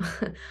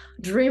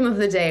dream of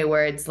the day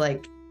where it's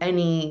like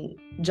any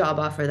job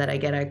offer that I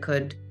get, I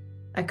could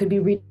be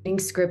reading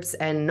scripts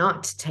and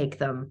not take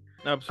them.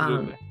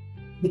 Absolutely.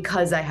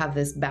 Because I have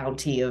this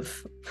bounty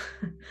of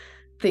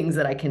things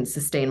that I can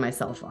sustain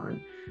myself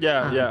on.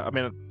 I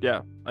mean,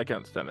 I can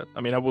understand it.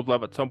 I mean, I would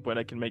love at some point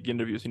I can make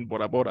interviews in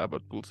Bora Bora,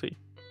 but we'll see.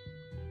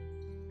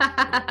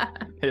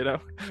 You know,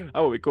 that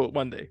would be cool.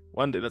 One day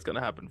that's gonna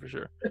happen for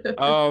sure. But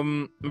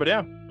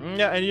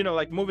and you know,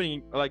 like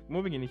moving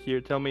in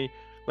here, tell me,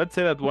 let's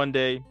say that one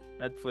day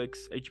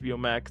Netflix, HBO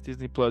Max,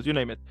 Disney Plus, you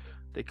name it,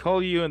 they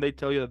call you and they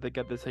tell you that they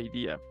got this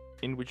idea,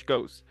 in which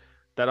goes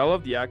that all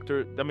of the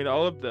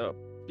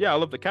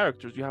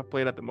characters you have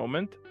played at the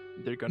moment,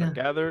 they're gonna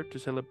gather to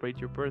celebrate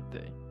your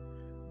birthday,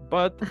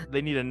 but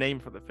they need a name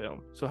for the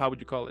film. So how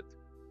would you call it?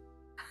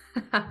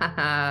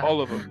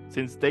 All of them,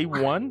 since day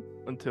one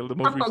until the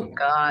most recent. Oh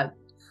God.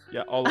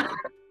 Yeah, all of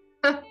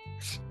them.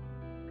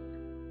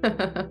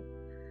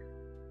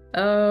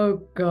 Oh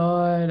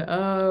God.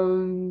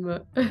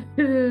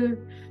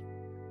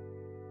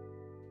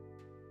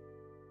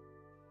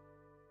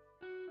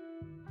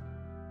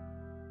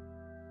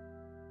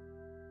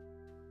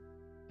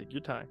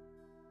 Take your time.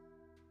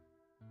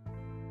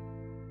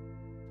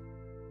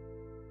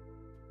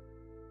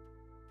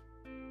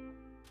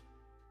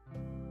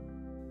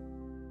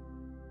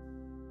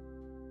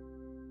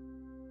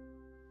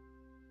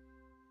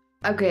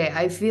 Okay,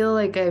 I feel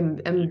like I'm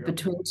you go.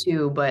 between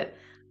two, but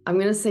I'm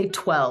gonna say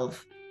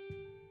 12.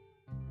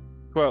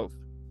 12.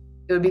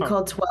 It would be Huh.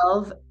 called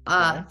 12.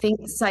 Okay.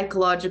 Think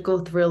psychological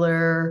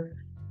thriller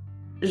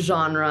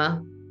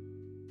genre,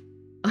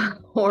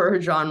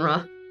 horror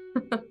genre.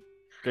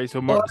 Okay, so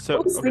Or more so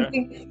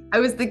okay. I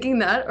was thinking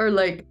that, or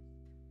like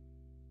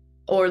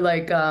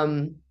like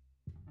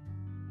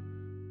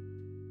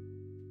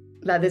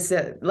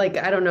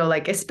I don't know,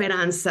 like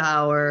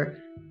Esperanza or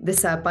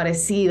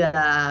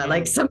Desaparecida,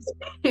 like something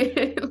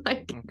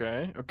like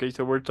Okay,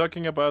 so we're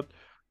talking about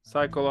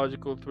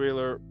psychological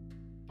thriller,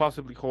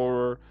 possibly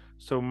horror.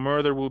 So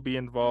murder will be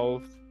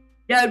involved.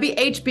 yeah, it'd be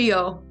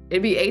HBO.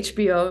 It'd be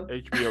HBO.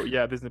 HBO,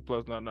 yeah, Disney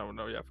Plus. No,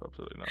 yeah,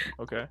 absolutely not.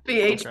 Okay.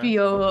 Be Okay.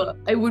 HBO.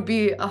 It would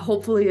be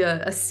hopefully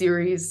a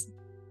series.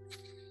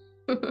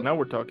 Now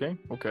we're talking.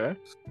 Okay.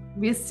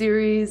 Be a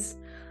series,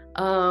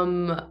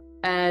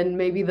 and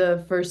maybe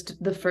the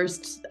first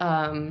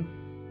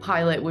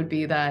pilot would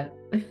be that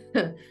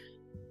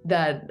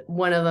that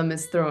one of them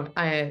is thrown.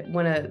 I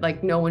want to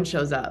like no one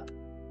shows up.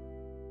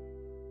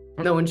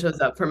 No one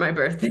shows up for my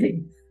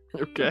birthday.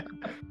 Okay.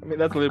 I mean,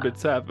 that's a little bit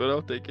sad, but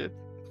I'll take it.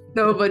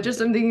 No, but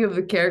just I'm thinking of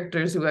the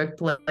characters who I've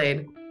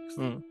played.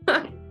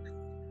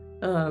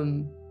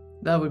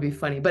 That would be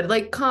funny, but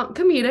like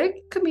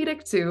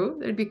comedic too.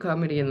 There'd be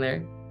comedy in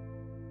there.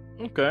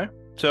 Okay.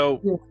 So,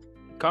 Yeah.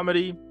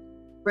 comedy,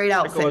 Great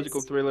psychological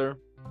outfits. thriller,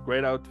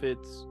 great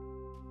outfits.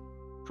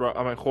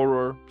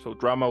 Horror. So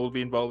drama will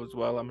be involved as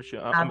well. I'm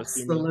assuming.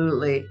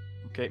 Absolutely.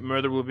 Okay,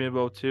 murder will be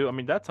involved too. I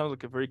mean, that sounds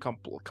like a very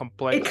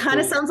complex. It kind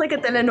of sounds like a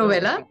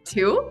telenovela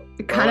too.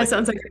 It kind of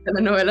sounds like a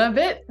telenovela a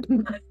bit.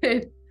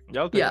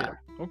 Yeah, I'll take it.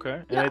 Okay,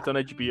 and Yeah. it's on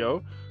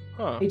HBO.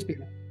 Huh.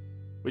 HBO.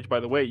 Which, by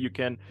the way, you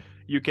can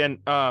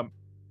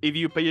if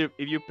you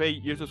pay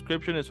your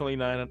subscription, it's only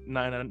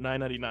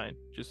 $9.99.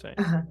 Just saying.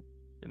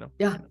 You know.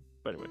 Yeah.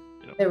 But anyway,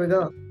 There we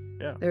go.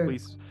 Yeah. There.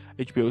 Please,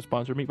 HBO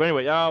sponsor me. But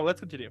anyway, let's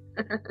continue.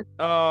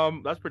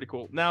 That's pretty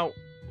cool. Now,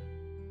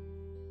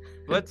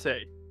 let's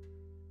say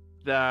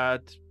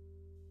that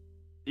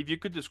if you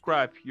could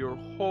describe your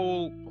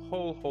whole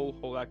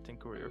acting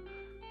career,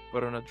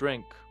 but on a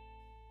drink,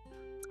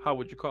 how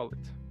would you call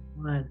it?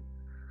 What?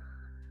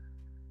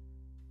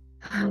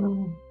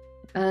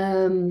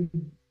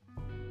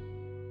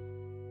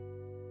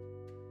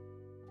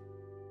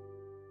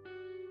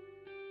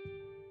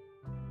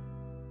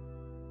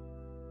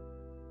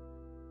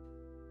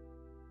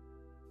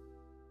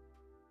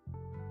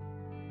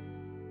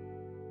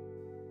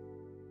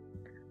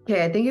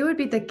 Okay, I think it would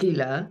be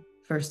tequila,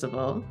 first of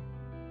all.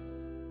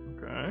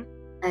 Okay.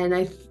 And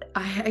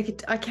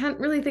I can't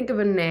really think of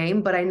a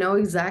name, but I know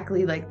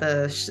exactly like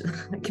I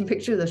can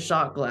picture the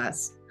shot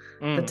glass,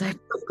 the type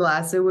of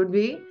glass it would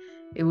be.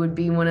 It would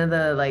be one of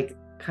the like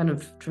kind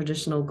of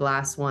traditional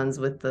glass ones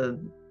with the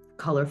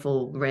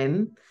colorful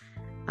rim.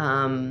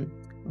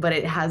 But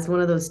it has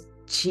one of those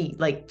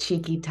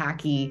cheeky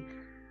tacky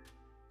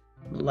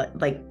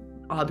like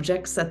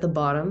objects at the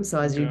bottom.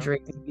 So as you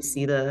drink, you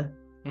see the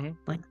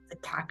like the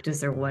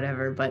cactus or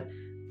whatever. But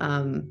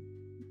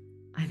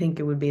I think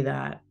it would be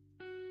that.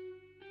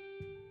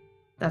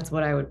 That's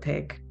what I would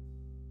pick.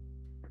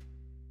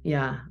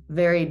 Yeah,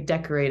 very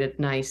decorated,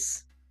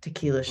 nice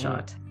tequila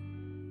shot.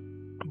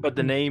 But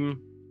the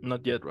name,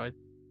 not yet, right?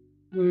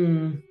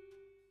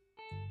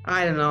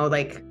 I don't know,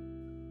 like,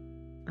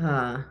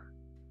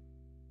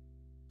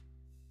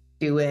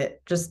 do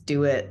it. Just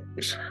do it.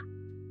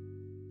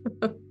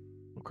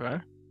 Okay.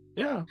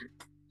 Yeah.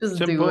 Just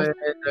Simple. do it.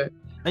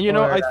 And you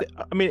know, I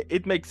mean,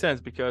 it makes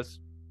sense because,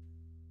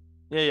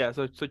 yeah.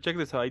 So check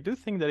this out. I do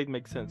think that it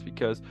makes sense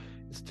because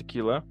it's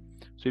tequila.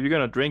 So if you're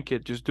gonna drink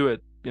it, just do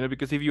it. You know,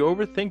 because if you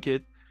overthink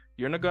it,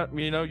 you're not gonna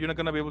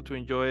be able to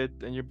enjoy it,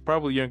 and you're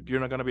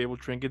not gonna be able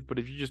to drink it. But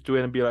if you just do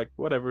it and be like,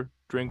 whatever,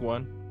 drink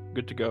one,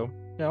 good to go.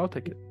 Yeah, I'll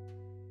take it.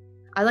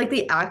 I like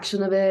the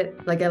action of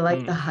it. Like I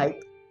like the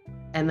hype,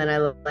 and then I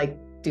like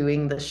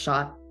doing the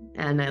shot,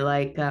 and I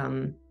like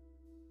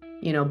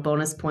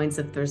bonus points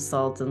if there's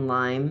salt and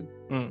lime.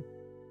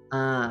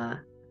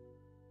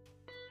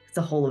 It's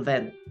a whole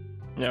event.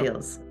 Yeah.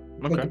 Feels.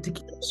 Okay. Like a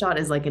tequila shot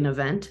is like an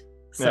event,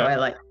 so I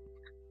like.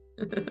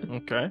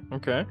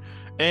 Okay.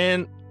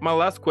 And my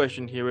last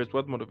question here is,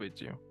 what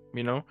motivates you?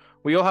 You know,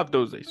 we all have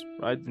those days,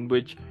 right, in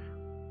which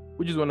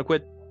we just want to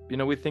quit. You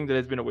know, we think that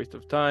it's been a waste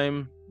of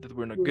time, that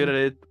we're not good at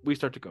it. We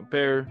start to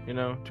compare, you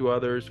know, to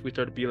others. We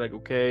start to be like,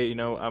 okay, you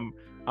know,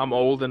 I'm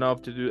old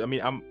enough to do. I mean,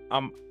 I'm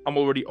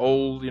already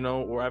old, you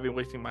know, or I've been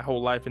wasting my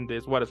whole life in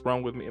this. What is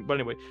wrong with me? But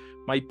anyway,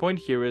 my point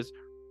here is,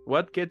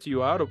 what gets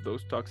you out of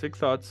those toxic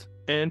thoughts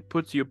and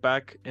puts you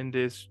back in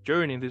this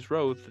journey, in this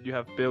road that you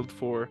have built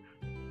for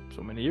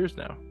so many years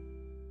now?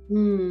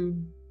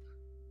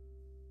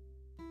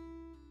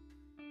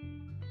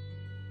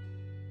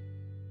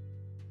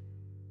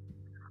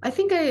 I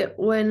think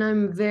when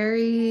I'm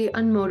very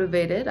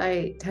unmotivated,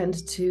 I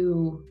tend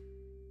to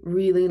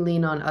really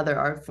lean on other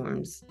art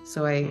forms.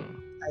 So I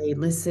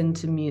listen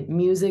to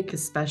music,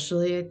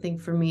 especially, I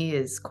think for me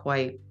is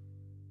quite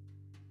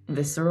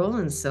visceral.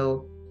 And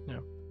so Yeah.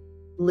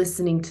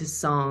 listening to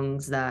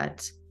songs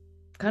that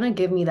kind of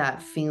give me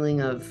that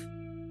feeling of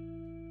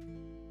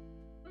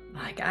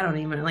like, I don't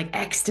even like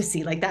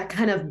ecstasy, like that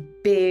kind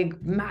of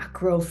big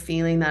macro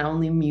feeling that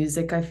only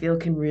music I feel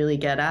can really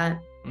get at.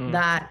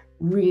 That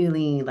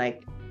really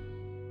like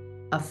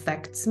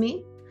affects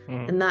me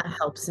and that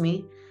helps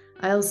me.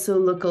 I also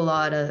look a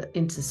lot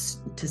into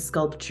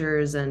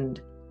sculptures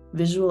and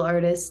visual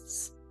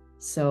artists.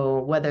 So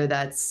whether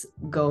that's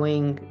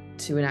going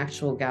to an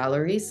actual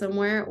gallery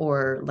somewhere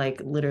or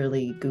like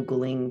literally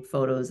Googling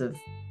photos of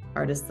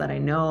artists that I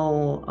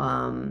know,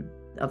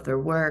 of their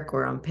work,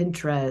 or on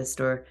Pinterest,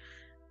 or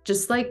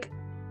just like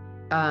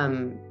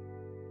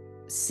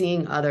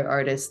seeing other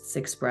artists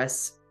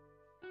express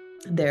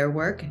their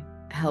work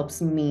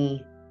helps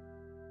me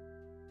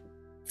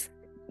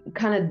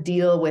kind of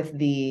deal with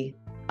the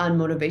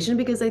unmotivation,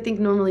 because I think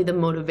normally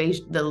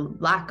the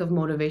lack of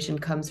motivation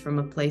comes from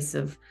a place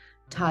of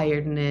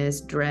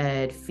tiredness,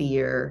 dread,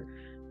 fear,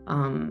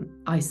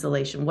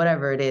 isolation,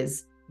 whatever it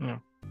is. Yeah.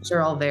 Which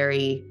are all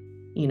very,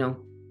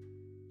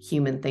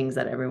 human things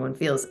that everyone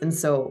feels. And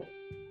so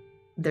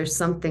there's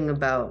something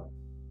about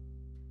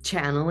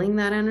channeling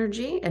that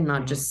energy and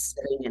not just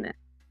sitting in it.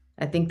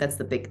 I think that's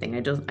the big thing. I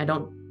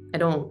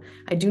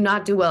do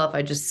not do well if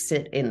I just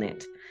sit in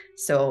it.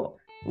 So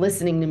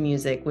listening to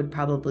music would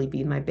probably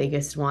be my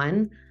biggest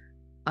one.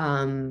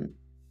 And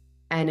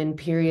in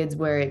periods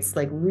where it's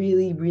like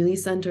really, really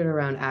centered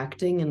around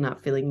acting and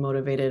not feeling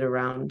motivated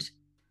around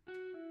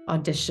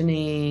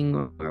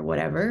auditioning or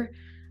whatever,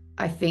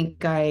 I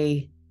think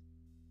I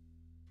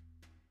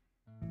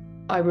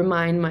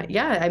remind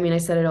I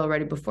said it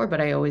already before,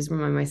 but I always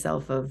remind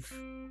myself of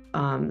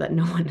that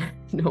no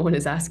one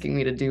is asking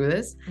me to do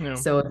this. Yeah.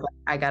 So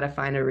I gotta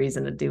find a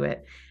reason to do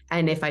it.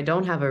 And if I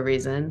don't have a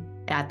reason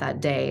at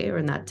that day or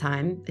in that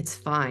time, it's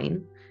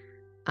fine.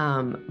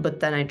 But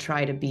then I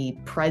try to be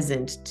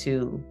present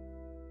to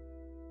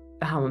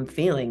how I'm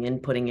feeling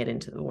and putting it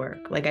into the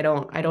work. Like I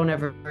don't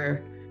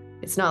ever,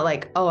 it's not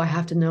like, oh, I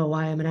have to know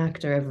why I'm an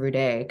actor every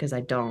day, because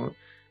I don't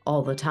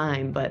all the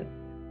time, but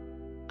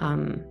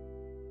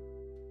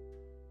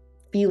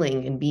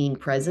feeling and being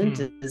present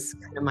is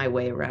kind of my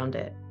way around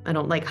it. I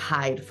don't like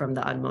hide from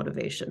the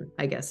unmotivation,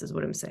 I guess is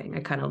what I'm saying. I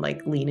kind of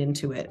like lean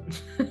into it.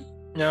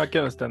 Yeah, I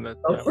can understand that.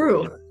 Oh,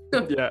 true.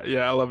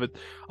 Yeah, I love it.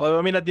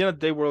 I mean, at the end of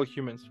the day, we're all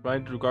humans,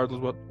 right?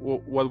 Regardless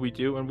what we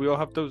do, and we all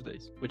have those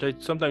days. Which I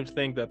sometimes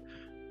think that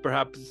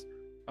perhaps,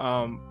 the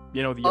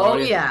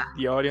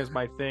audience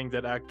might think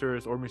that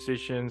actors or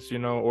musicians,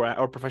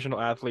 or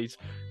professional athletes,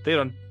 they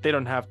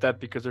don't have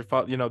that because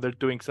they're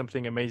doing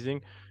something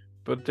amazing,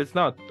 but it's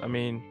not. I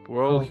mean,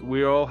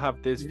 we all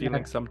have this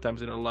feeling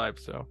sometimes in our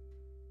lives, so.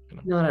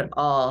 Not at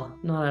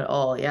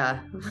all. Yeah.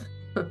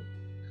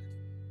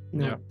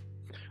 No. Yeah.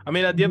 I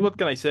mean, at the end, what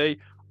can I say?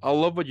 I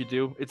love what you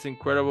do. It's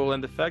incredible.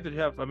 And the fact that you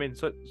have,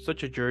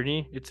 such a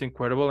journey, it's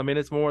incredible. I mean,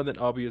 it's more than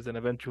obvious, and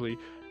eventually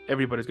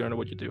everybody's going to know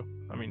what you do.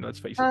 I mean, let's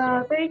face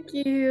it. Thank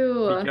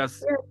you.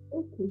 Because,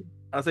 thank you.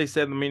 As I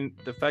said, I mean,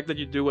 the fact that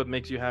you do what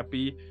makes you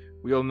happy,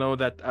 we all know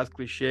that as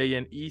cliche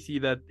and easy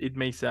that it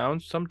may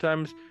sound,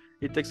 sometimes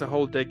it takes a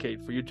whole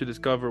decade for you to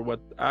discover what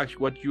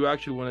you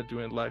actually want to do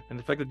in life. And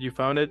the fact that you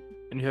found it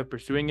and you have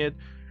pursuing it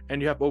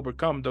and you have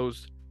overcome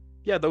those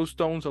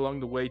stones along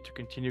the way to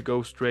continue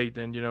go straight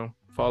and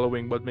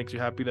following what makes you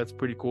happy, that's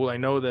pretty cool. I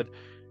know that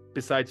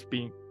besides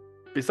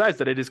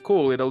that it is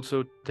cool, it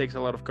also takes a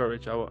lot of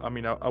courage.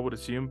 I would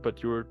assume,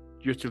 but you're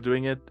still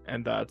doing it,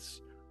 and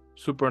that's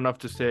super enough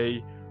to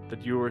say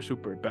that you were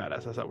super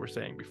badass, as I was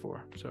saying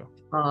before. So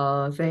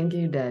thank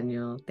you,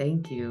 Daniel.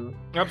 Thank you.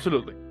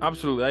 Absolutely.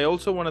 I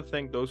also want to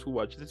thank those who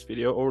watch this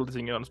video or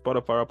listening on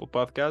Spotify or Apple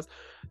Podcast.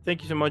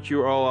 Thank you so much.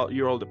 You're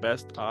all the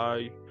best.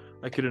 I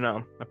couldn't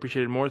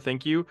appreciate it more.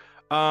 Thank you.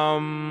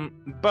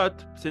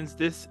 But since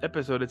this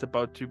episode is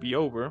about to be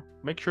over,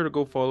 make sure to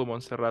go follow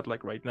Montserrat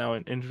like right now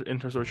in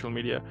her social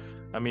media.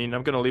 I mean,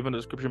 I'm gonna leave in the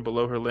description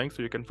below her link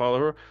so you can follow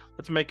her.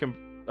 Let's make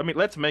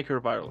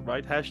her viral,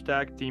 right?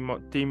 Hashtag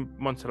Team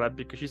Montserrat,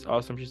 because she's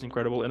awesome. She's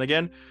incredible. And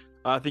again,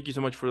 thank you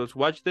so much for those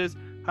who watch this.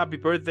 Happy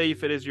birthday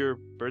if it is your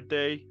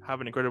birthday.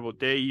 Have an incredible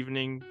day,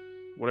 evening,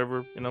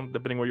 whatever,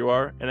 depending where you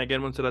are. And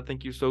again, Montserrat,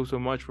 thank you so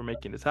much for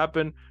making this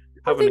happen.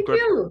 Thank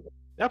you.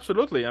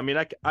 Absolutely. I mean,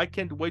 I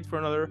can't wait for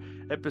another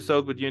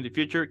episode with you in the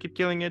future. Keep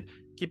killing it,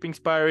 keep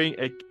inspiring,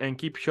 and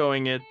keep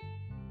showing it.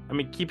 I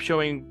mean, keep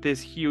showing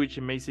this huge,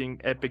 amazing,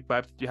 epic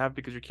vibe that you have,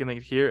 because you're killing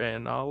it here.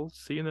 And I'll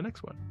see you in the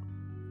next one.